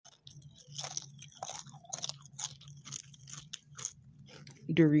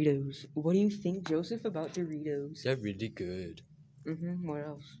Doritos. What do you think, Joseph, about Doritos? They're really good. What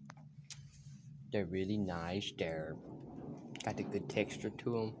else? They're really nice. They're got a good texture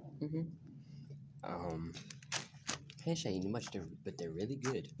to them. Can't say much, but they're really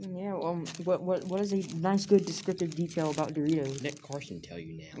good. Yeah. What is a nice, good descriptive detail about Doritos? Let Carson tell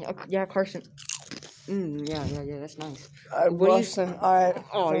you now. Yeah, Carson. Yeah. That's nice. Boston. Alright.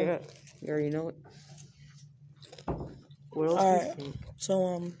 Oh yeah. You already know it. What else do you think?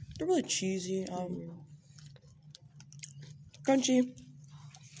 So they're really cheesy. Crunchy.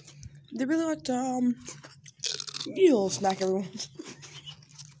 They really like to eat a little snack every once.